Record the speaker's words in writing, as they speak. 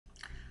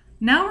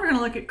Now we're going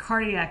to look at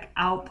cardiac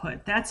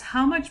output. That's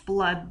how much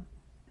blood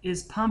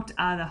is pumped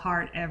out of the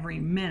heart every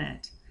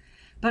minute.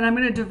 But I'm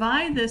going to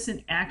divide this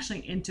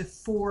actually into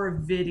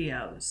 4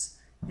 videos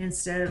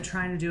instead of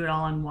trying to do it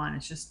all in one.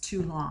 It's just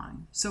too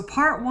long. So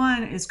part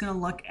 1 is going to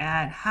look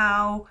at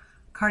how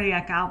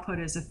cardiac output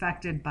is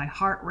affected by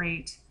heart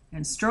rate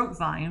and stroke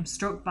volume.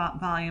 Stroke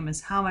volume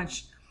is how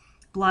much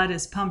blood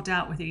is pumped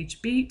out with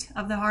each beat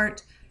of the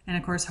heart, and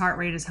of course heart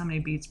rate is how many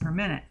beats per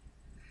minute.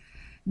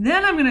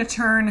 Then I'm going to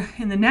turn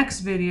in the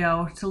next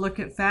video to look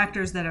at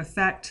factors that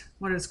affect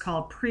what is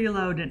called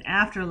preload and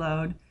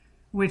afterload,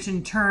 which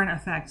in turn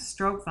affect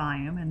stroke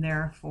volume and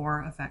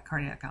therefore affect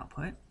cardiac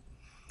output.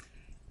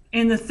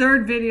 In the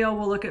third video,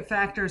 we'll look at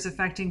factors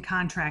affecting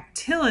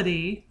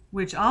contractility,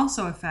 which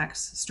also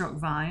affects stroke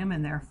volume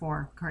and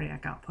therefore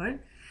cardiac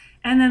output.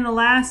 And then the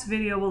last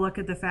video, we'll look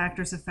at the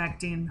factors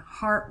affecting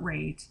heart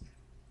rate.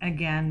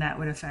 Again, that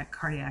would affect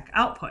cardiac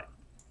output.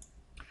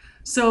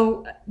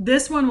 So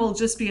this one will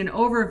just be an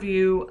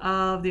overview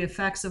of the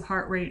effects of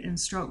heart rate and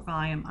stroke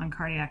volume on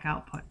cardiac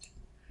output.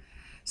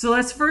 So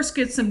let's first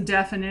get some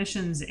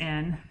definitions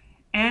in.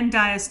 End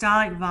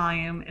diastolic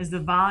volume is the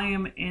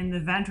volume in the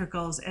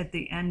ventricles at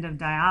the end of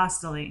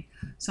diastole.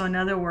 So in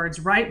other words,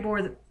 right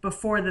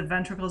before the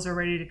ventricles are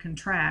ready to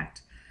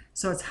contract.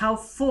 So it's how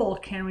full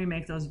can we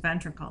make those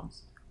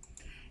ventricles.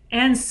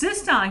 And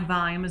systolic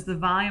volume is the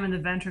volume in the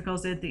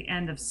ventricles at the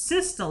end of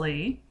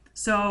systole.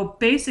 So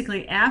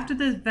basically, after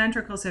the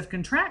ventricles have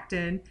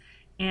contracted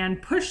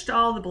and pushed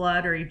all the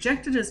blood or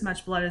ejected as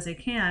much blood as they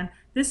can,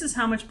 this is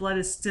how much blood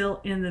is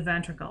still in the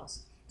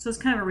ventricles. So it's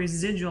kind of a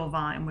residual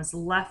volume, what's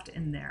left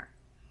in there.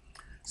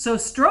 So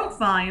stroke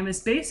volume is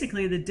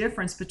basically the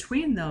difference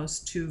between those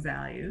two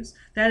values.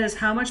 That is,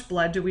 how much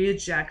blood do we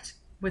eject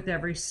with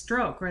every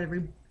stroke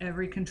or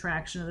every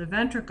contraction of the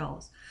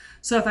ventricles.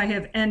 So if I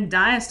have end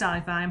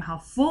diastolic volume, how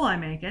full I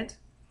make it,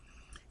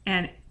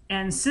 and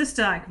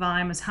systolic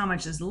volume is how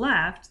much is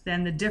left,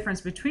 then the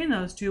difference between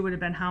those two would have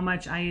been how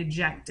much I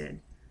ejected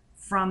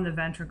from the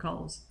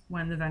ventricles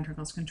when the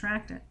ventricles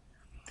contracted.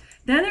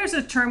 Then there's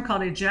a term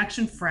called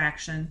ejection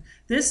fraction.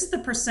 This is the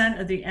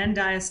percent of the end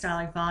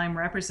diastolic volume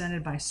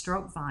represented by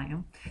stroke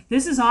volume.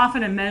 This is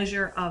often a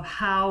measure of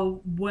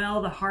how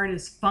well the heart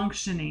is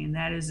functioning.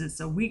 That is,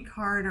 it's a weak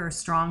heart or a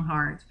strong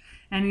heart.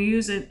 And you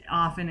use it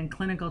often in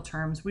clinical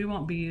terms. We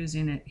won't be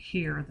using it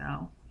here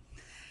though.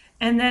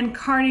 And then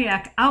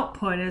cardiac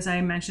output, as I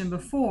mentioned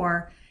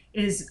before,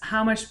 is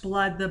how much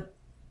blood the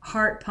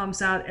heart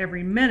pumps out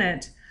every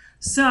minute.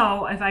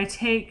 So if I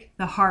take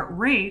the heart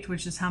rate,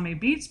 which is how many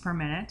beats per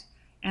minute,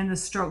 and the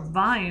stroke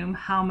volume,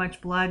 how much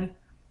blood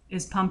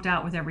is pumped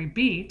out with every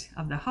beat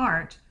of the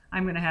heart,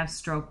 I'm going to have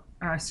I'm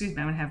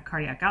going to have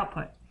cardiac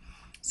output.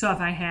 So if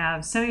I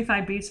have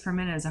 75 beats per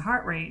minute as a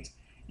heart rate,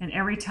 and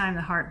every time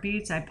the heart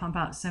beats, I pump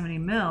out 70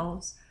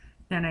 mils,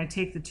 then I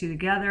take the two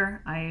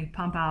together, I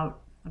pump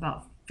out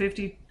about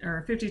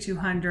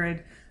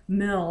 5,200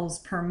 mils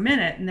per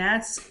minute, and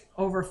that's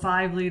over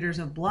 5 liters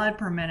of blood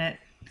per minute,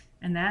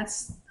 and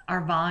that's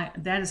our volume.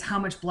 That is how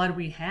much blood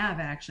we have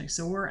actually.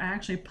 So we're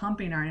actually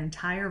pumping our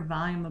entire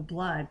volume of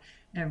blood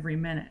every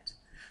minute.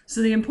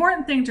 So the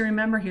important thing to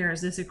remember here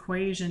is this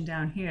equation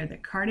down here,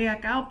 that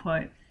cardiac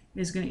output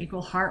is going to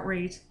equal heart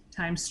rate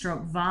times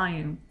stroke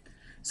volume.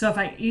 So if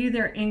I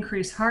either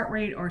increase heart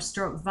rate or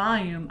stroke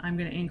volume, I'm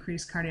going to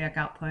increase cardiac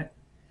output.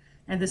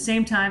 At the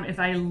same time, if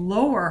I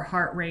lower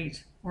heart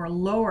rate or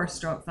lower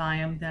stroke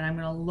volume, then I'm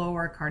going to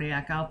lower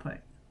cardiac output.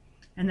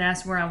 And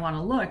that's where I want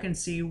to look and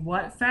see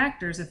what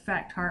factors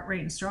affect heart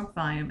rate and stroke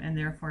volume and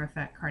therefore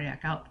affect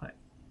cardiac output.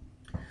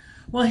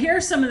 Well,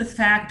 here's some of the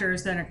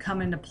factors that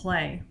come into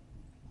play.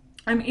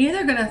 I'm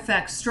either going to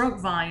affect stroke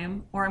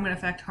volume or I'm going to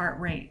affect heart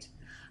rate.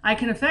 I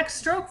can affect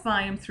stroke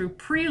volume through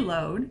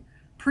preload.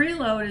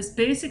 Preload is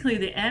basically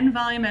the end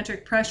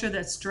volumetric pressure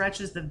that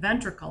stretches the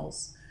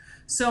ventricles.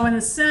 So in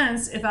a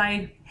sense, if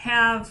I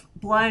have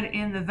blood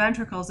in the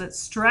ventricles that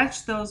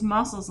stretch those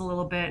muscles a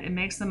little bit, it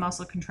makes the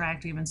muscle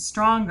contract even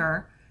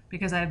stronger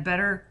because I have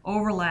better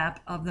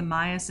overlap of the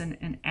myosin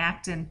and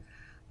actin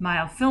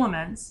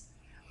myofilaments.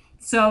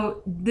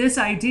 So this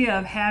idea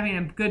of having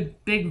a good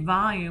big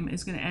volume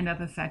is going to end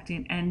up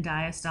affecting end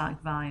diastolic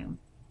volume.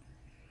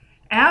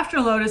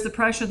 Afterload is the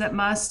pressure that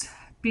must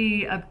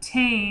be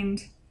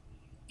obtained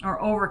or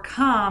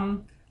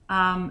overcome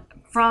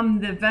from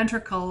the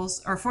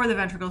ventricles, or for the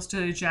ventricles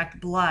to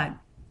eject blood.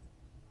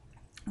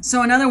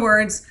 So in other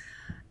words,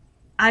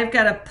 I've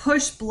got to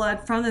push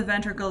blood from the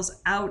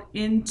ventricles out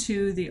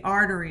into the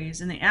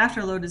arteries, and the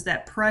afterload is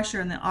that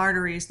pressure in the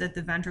arteries that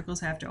the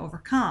ventricles have to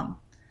overcome.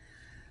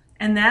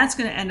 And that's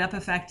going to end up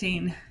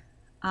affecting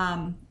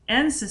end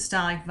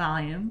systolic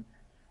volume,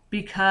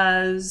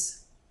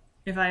 because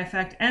if I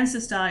affect end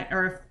systolic,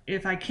 or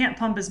if I can't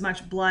pump as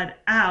much blood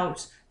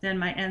out, then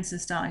my end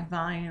systolic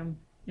volume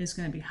is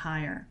going to be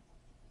higher.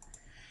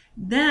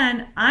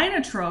 Then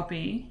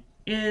inotropy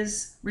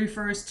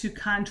refers to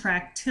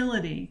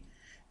contractility.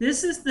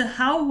 This is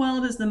how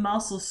well does the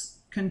muscle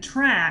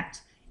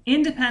contract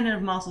independent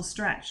of muscle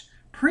stretch.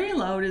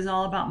 Preload is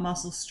all about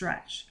muscle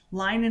stretch,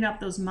 lining up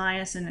those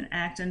myosin and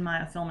actin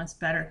myofilaments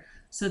better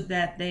so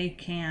that they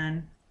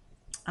can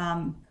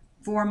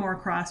form more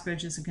cross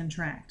bridges and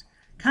contract.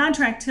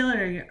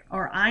 Contractility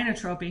or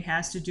inotropy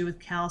has to do with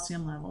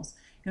calcium levels.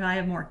 If I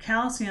have more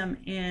calcium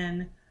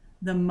in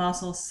the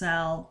muscle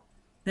cell,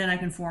 then I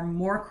can form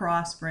more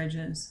cross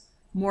bridges.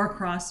 More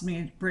cross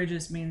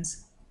bridges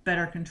means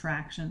better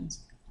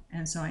contractions,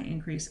 and so I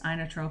increase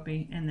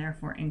inotropy and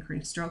therefore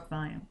increase stroke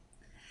volume.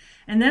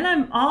 And then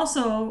I'm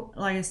also,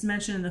 like I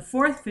mentioned in the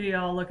fourth video,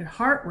 I'll look at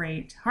heart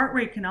rate. Heart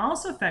rate can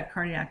also affect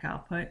cardiac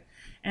output,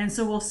 and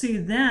so we'll see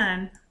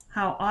then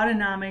how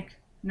autonomic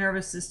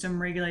nervous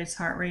system regulates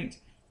heart rate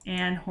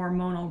and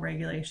hormonal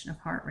regulation of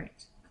heart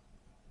rate.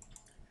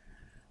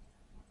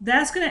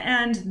 That's going to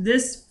end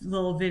this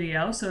little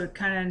video, so it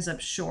kind of ends up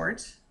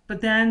short.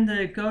 But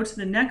then go to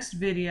the next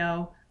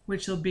video,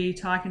 which will be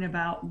talking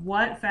about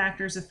what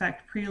factors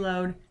affect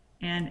preload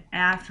and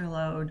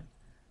afterload,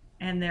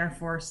 and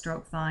therefore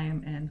stroke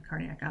volume and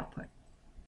cardiac output.